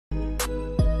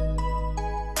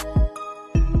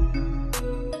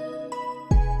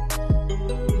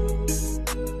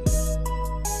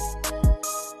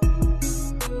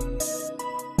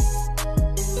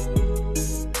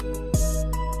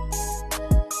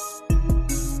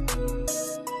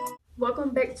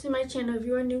Welcome back to my channel. If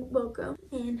you are new, welcome.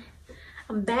 And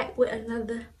I'm back with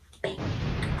another bang.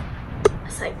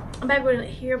 I'm back with a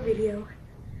hair video.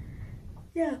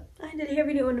 Yeah, I did a hair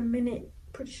video in a minute,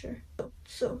 pretty sure.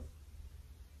 So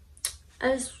I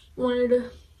just wanted to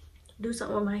do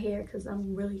something with my hair because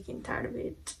I'm really getting tired of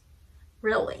it.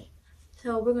 Really.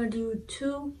 So we're gonna do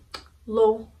 2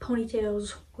 low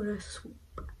ponytails with a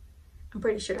swoop. I'm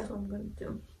pretty sure that's what I'm gonna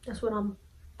do. That's what I'm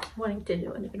wanting to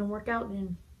do. And if it don't work out,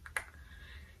 then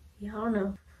yeah, I don't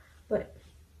know. But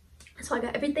so I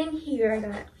got everything here. I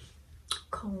got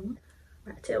comb,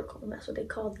 rat tail comb, that's what they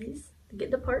call these to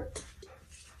get the part.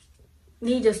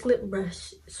 Need a slip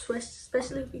brush,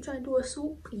 especially if you're trying to do a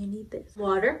swoop. You need this.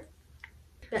 Water.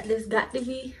 Got this Got to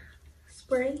Be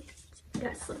spray.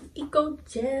 Got some eco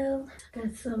gel.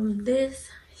 Got some this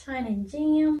Shine and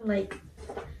Jam, like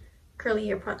curly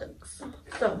hair products.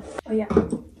 So oh yeah,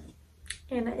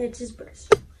 and an edges brush.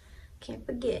 Can't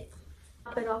forget.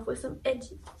 Top it off with some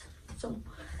edges. So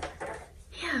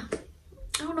yeah,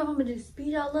 I don't know if I'm gonna just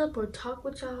speed y'all up or talk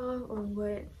with y'all or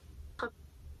what.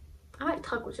 I might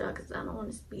talk with y'all because I don't want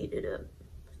to speed it up.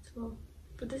 So,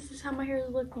 but this is how my hair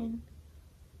is looking.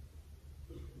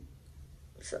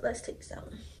 So let's take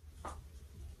some.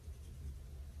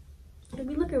 It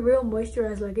be looking real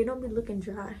moisturized, like it don't be looking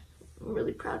dry. I'm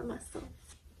really proud of myself.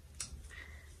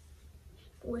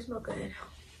 Oh, it smells good.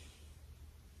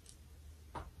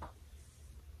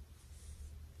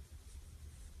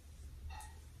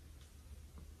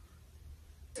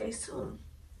 Okay, so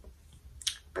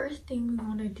first thing we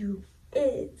want to do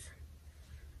is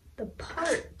the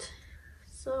part.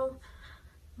 So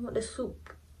I want the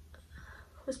swoop.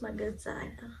 What's my good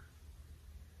side?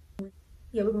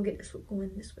 Yeah, we're gonna get the swoop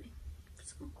going this way.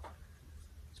 So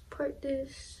let's part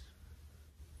this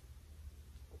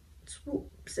swoop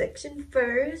section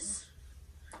first.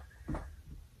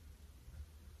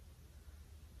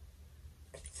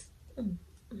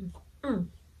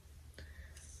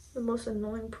 The most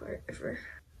annoying part ever.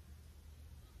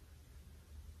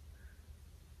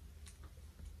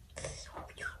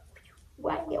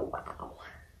 Wow.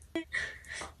 I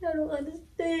don't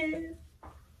understand.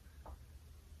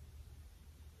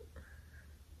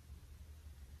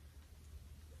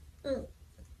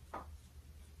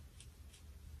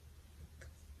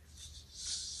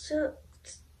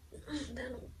 Shucks.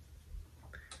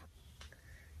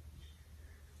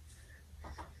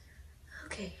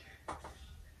 Okay.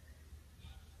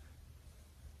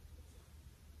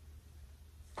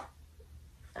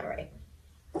 Alright.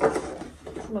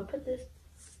 I'm gonna put this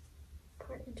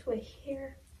part into a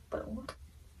hair bow.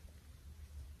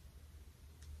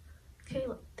 Okay,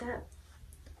 like that.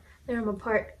 Then I'm gonna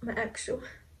part my actual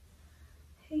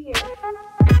hair.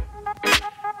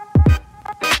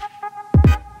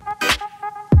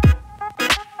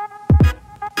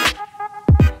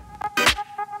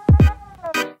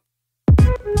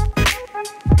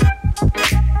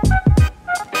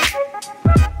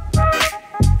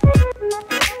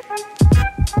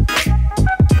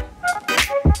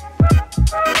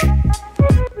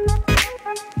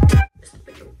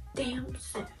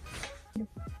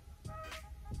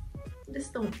 This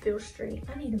don't feel straight.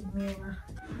 I need a mirror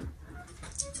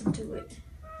to do it.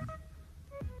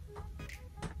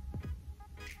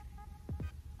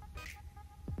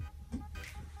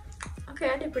 Okay,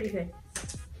 I did pretty good.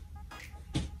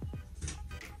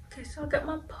 Okay, so I got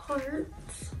my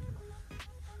parts.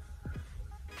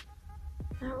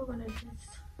 Now we're gonna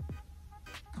just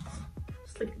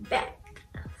slick it back.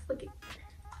 Slick it.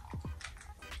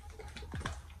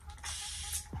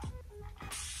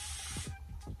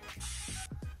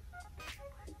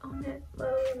 On that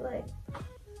low, like.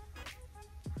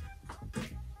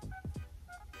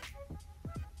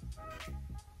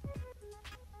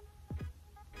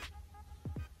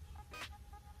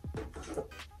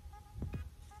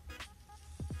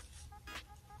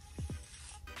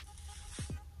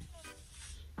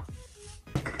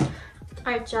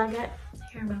 Alright, y'all, I got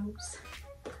hair bows.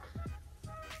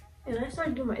 And I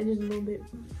started doing my edges a little bit.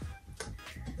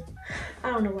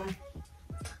 I don't know why.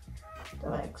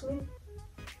 Don't ask me.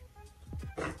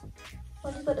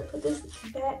 I'm just gonna put this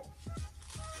back.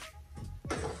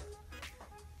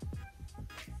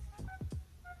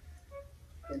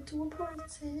 Into a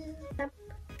ponytail. I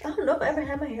don't know if I ever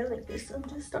had my hair like this. I'm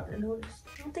just starting to notice.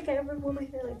 I don't think I ever wore my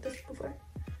hair like this before.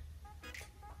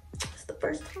 It's the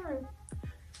first time.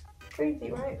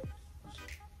 Crazy, right?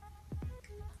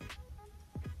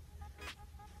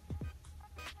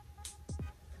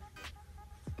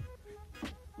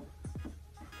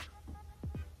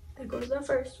 There goes the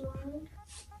first one.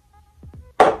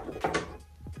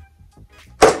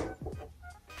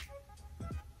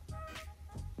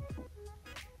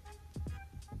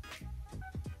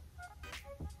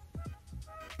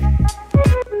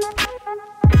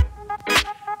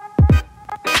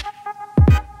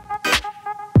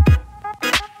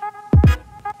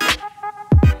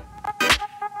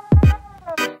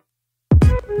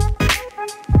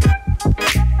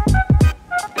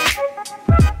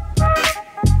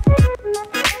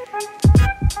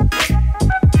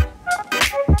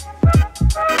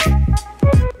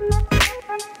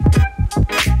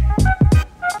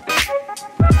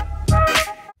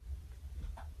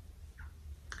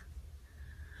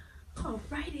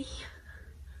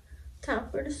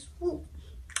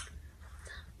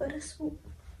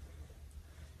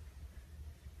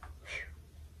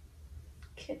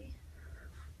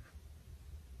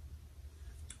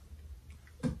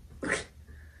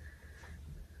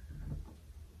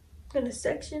 gonna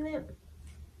section it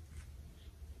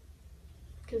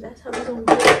because that's how we're gonna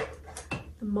get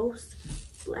the most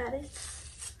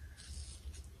lattice.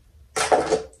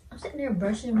 I'm sitting there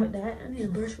brushing with that. I need to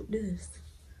brush with this.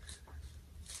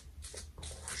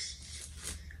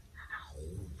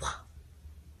 Ow.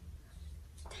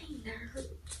 Dang, that hurt.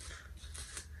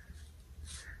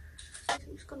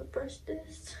 I'm just gonna brush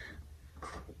this.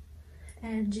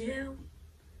 Add gel.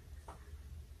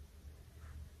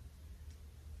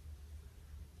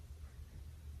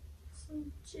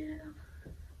 Some gel.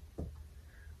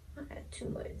 I had too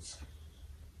much.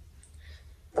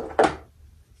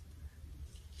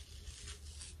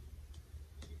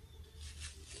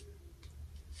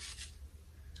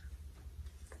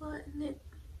 Flatten it.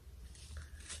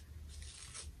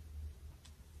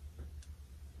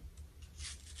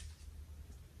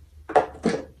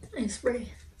 And spray.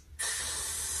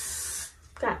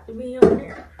 Got to be on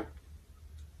there.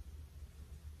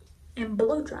 And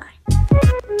blow dry.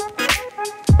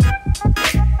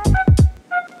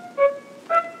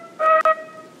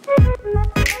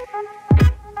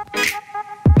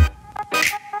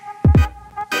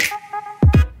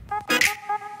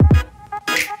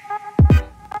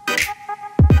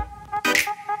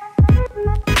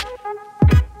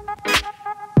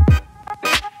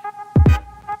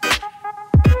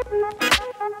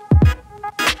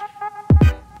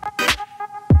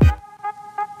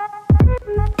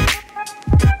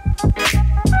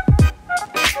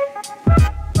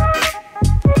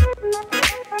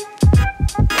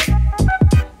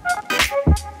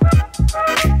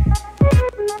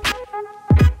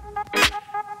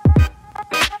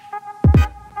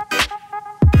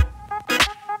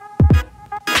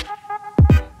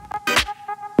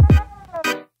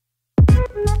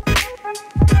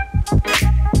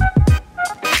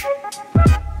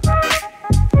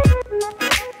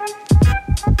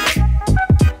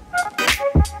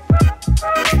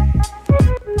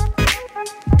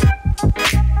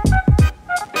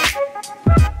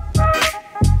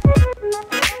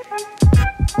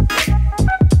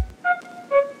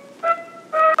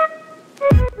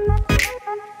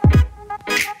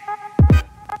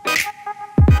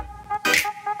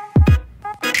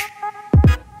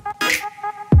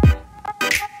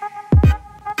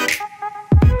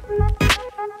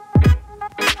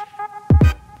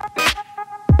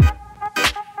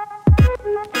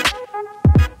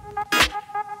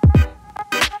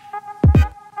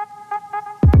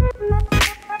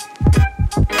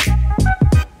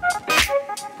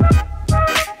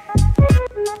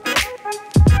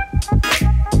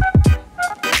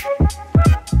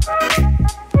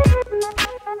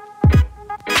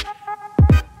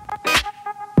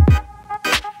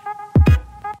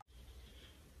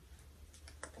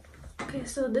 Okay,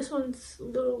 so this one's a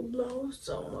little low,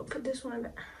 so I'm gonna put this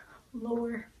one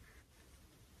lower.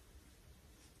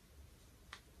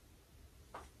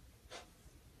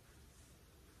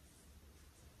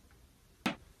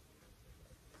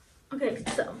 Okay,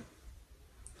 so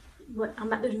what I'm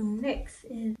about to do next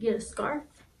is get a scarf.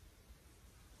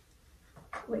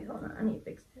 Wait, hold on, I need to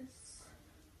fix this.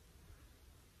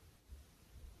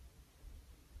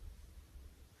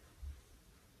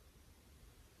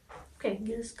 Okay,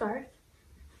 get a scarf.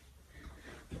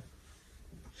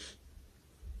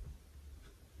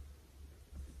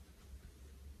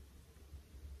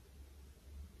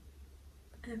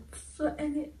 And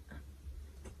flatten it.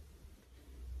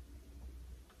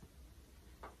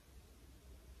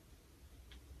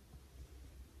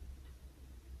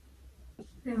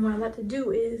 And what I'm about to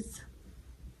do is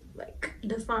like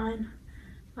define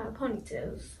my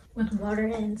ponytails with water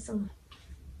and some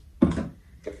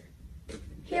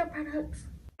hair products.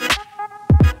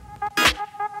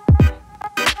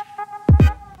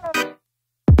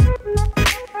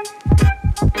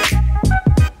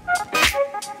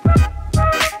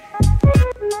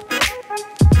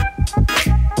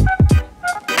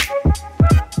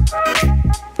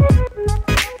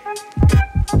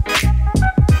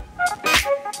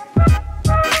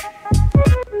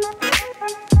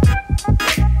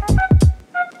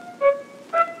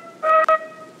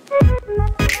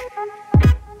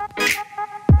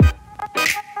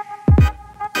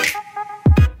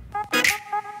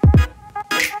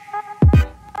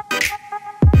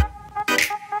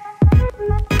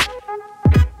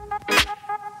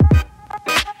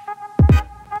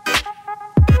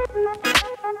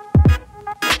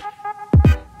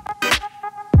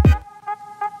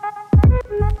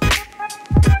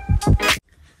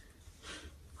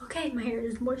 Okay, my hair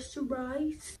is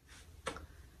moisturized.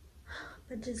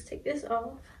 Let's just take this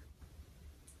off.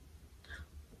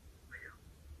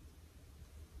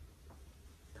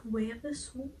 The way of the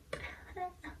swoop.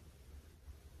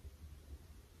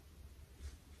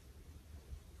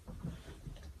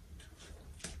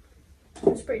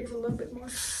 spray just a little bit more.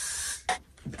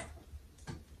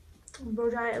 Blow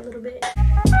dry it a little bit.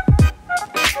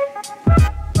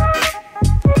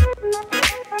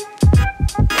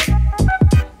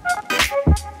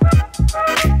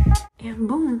 And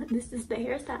boom, this is the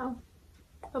hairstyle.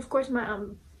 Of course, my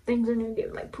things are gonna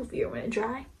get like poofier when it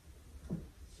dry.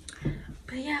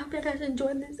 But yeah, I hope you guys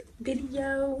enjoyed this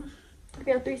video.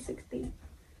 Video 360.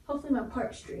 Hopefully my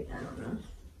part's straight. I don't know.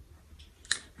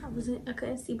 I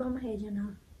couldn't see by my head, you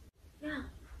know. Yeah.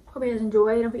 Hope you guys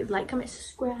enjoyed. Don't forget to like, comment,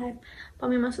 subscribe. Follow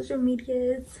me on my social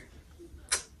medias.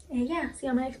 And yeah, see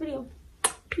you on my next video.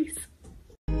 Peace.